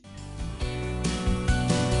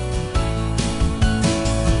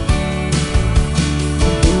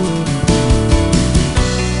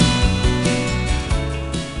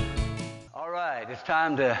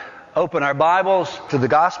Time to open our Bibles to the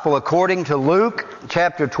Gospel according to Luke,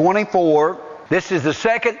 chapter 24. This is the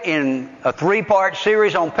second in a three-part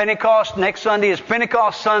series on Pentecost. Next Sunday is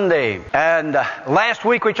Pentecost Sunday. And last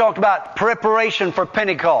week we talked about preparation for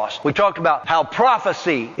Pentecost. We talked about how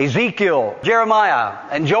prophecy, Ezekiel, Jeremiah,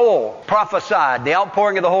 and Joel prophesied the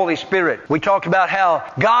outpouring of the Holy Spirit. We talked about how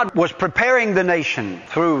God was preparing the nation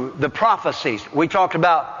through the prophecies. We talked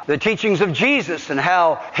about the teachings of Jesus and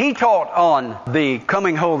how He taught on the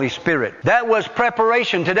coming Holy Spirit. That was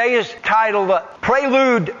preparation. Today is titled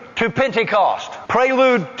Prelude to Pentecost.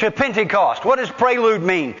 Prelude to Pentecost. What does prelude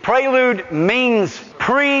mean? Prelude means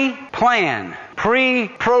pre-plan,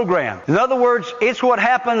 pre-program. In other words, it's what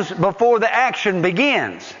happens before the action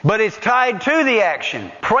begins, but it's tied to the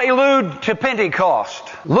action. Prelude to Pentecost.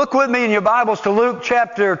 Look with me in your Bibles to Luke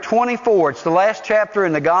chapter 24. It's the last chapter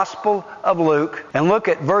in the Gospel of Luke. And look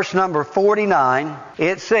at verse number 49.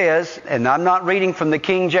 It says, and I'm not reading from the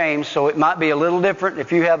King James, so it might be a little different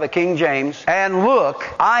if you have a King James. And look,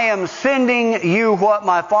 I am sending you what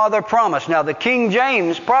my Father promised. Now the King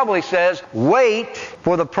James probably says, wait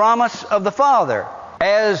for the promise of the Father.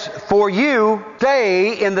 As for you,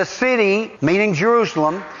 stay in the city, meaning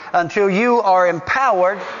Jerusalem, until you are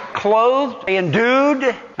empowered, clothed,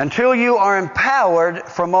 endued, until you are empowered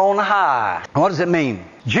from on high. What does it mean?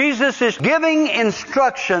 Jesus is giving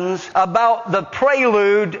instructions about the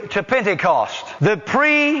prelude to Pentecost. The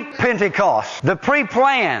pre-Pentecost. The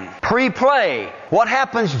pre-plan. Pre-play. What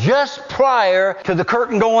happens just prior to the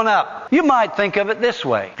curtain going up. You might think of it this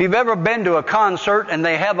way. If you've ever been to a concert and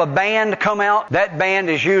they have a band come out, that band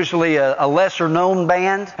is usually a lesser known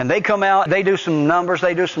band. And they come out, they do some numbers,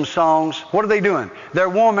 they do some songs. What are they doing? They're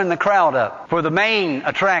warming the crowd up for the main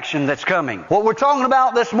attraction that's coming. What we're talking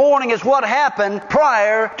about this morning is what happened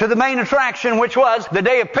prior to the main attraction, which was the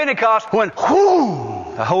day of Pentecost when,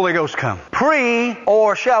 the Holy Ghost come. Pre,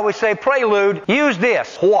 or shall we say prelude, use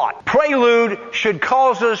this. What? Prelude should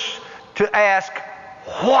cause us to ask,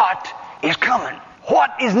 what is coming?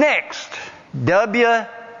 What is next? W-H-A-T.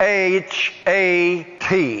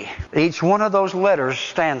 Each one of those letters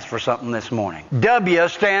stands for something this morning. W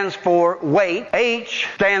stands for wait. H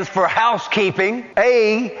stands for housekeeping.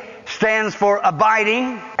 A stands for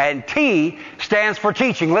abiding. And T stands for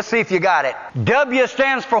teaching. Let's see if you got it. W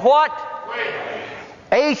stands for what? Wait.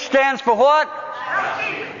 H stands for what?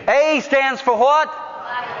 A stands for what?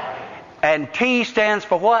 And T stands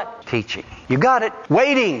for what? Teaching. You got it.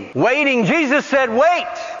 Waiting. Waiting. Jesus said wait.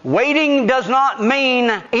 Waiting does not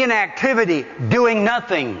mean inactivity, doing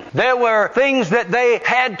nothing. There were things that they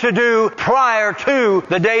had to do prior to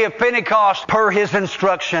the day of Pentecost per His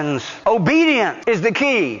instructions. Obedience is the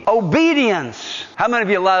key. Obedience. How many of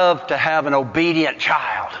you love to have an obedient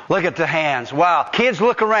child? Look at the hands. Wow. Kids,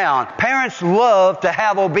 look around. Parents love to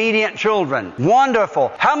have obedient children.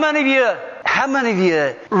 Wonderful. How many of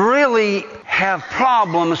you really have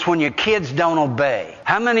problems when your kids don't obey?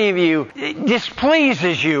 How many of you, it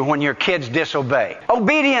displeases you when your kids disobey?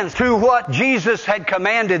 Obedience to what Jesus had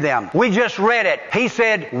commanded them. We just read it. He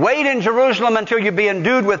said, wait in Jerusalem until you be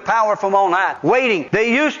endued with power from on high. Waiting.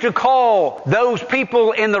 They used to call those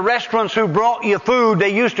people in the restaurants who brought you food,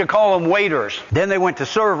 they used to call them waiters. Then they went to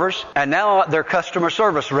servers, and now they're customer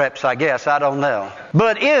service reps, I guess. I don't know.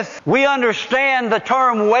 But if we understand the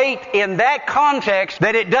term wait in that context,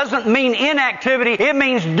 that it doesn't mean inactivity, it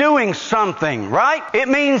means doing something, right? It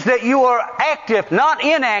means that you are active, not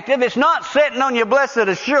inactive. It's not sitting on your blessed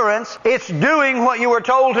assurance. It's doing what you were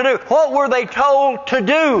told to do. What were they told to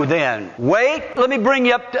do then? Wait. Let me bring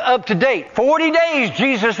you up to date. 40 days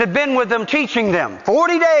Jesus had been with them teaching them.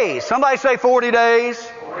 40 days. Somebody say 40 days.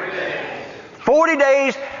 40 days. 40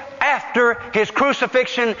 days. After His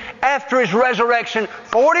crucifixion, after His resurrection,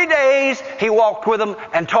 40 days He walked with them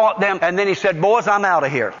and taught them. And then He said, boys, I'm out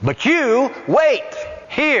of here. But you, wait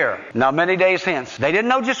here. Now, many days hence. They didn't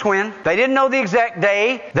know just when. They didn't know the exact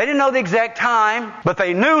day. They didn't know the exact time. But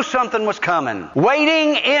they knew something was coming.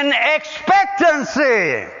 Waiting in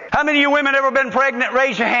expectancy. How many of you women ever been pregnant?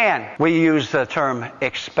 Raise your hand. We use the term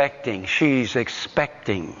expecting. She's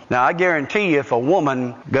expecting. Now, I guarantee you if a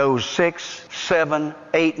woman goes 6, 7,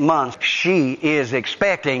 8 months, she is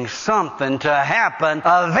expecting something to happen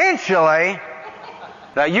eventually.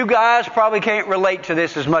 Now, you guys probably can't relate to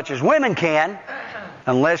this as much as women can,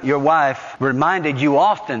 unless your wife reminded you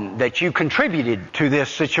often that you contributed to this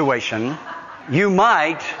situation. You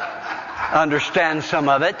might understand some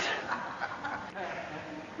of it.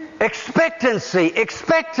 Expectancy,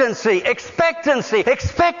 expectancy, expectancy,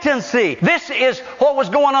 expectancy. This is what was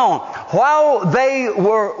going on. While they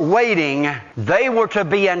were waiting, they were to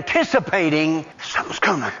be anticipating something's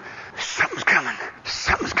coming, something's coming,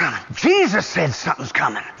 something's coming. Jesus said something's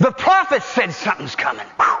coming. The prophet said something's coming.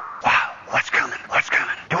 Whew. Wow, what's coming? What's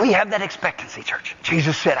coming? Do we have that expectancy, church?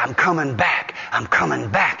 Jesus said, I'm coming back. I'm coming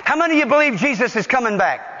back. How many of you believe Jesus is coming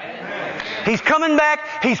back? Amen. He's coming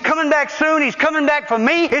back. He's coming back soon. He's coming back for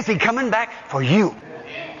me. Is He coming back for you?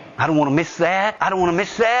 I don't want to miss that. I don't want to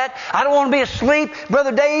miss that. I don't want to be asleep.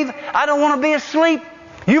 Brother Dave, I don't want to be asleep.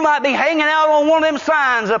 You might be hanging out on one of them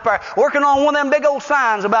signs up there, working on one of them big old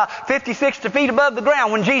signs about 50, 60 feet above the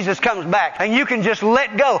ground when Jesus comes back. And you can just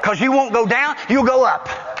let go because you won't go down, you'll go up.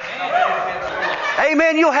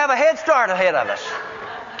 Amen. You'll have a head start ahead of us.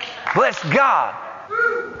 Bless God.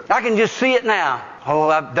 I can just see it now.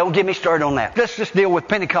 Oh, don't get me started on that. Let's just deal with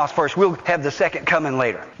Pentecost first. We'll have the second coming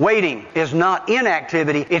later. Waiting is not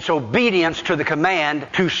inactivity. It's obedience to the command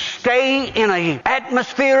to stay in an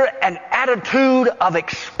atmosphere and attitude of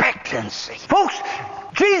expectancy. Folks,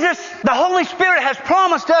 Jesus, the Holy Spirit has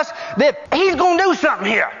promised us that He's going to do something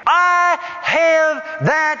here. I have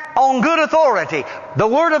that on good authority. The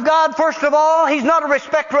Word of God, first of all, He's not a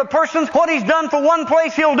respecter of persons. What He's done for one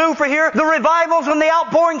place, He'll do for here. The revivals and the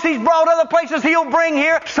outpourings He's brought other places, He'll bring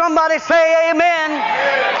here. Somebody say amen.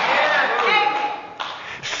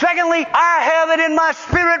 Secondly, I have it in my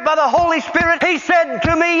spirit by the Holy Spirit. He said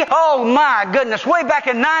to me, oh my goodness, way back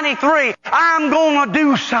in 93, I'm going to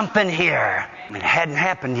do something here. It hadn't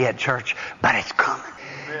happened yet, church, but it's coming.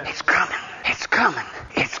 It's coming. It's coming.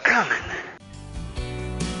 It's coming.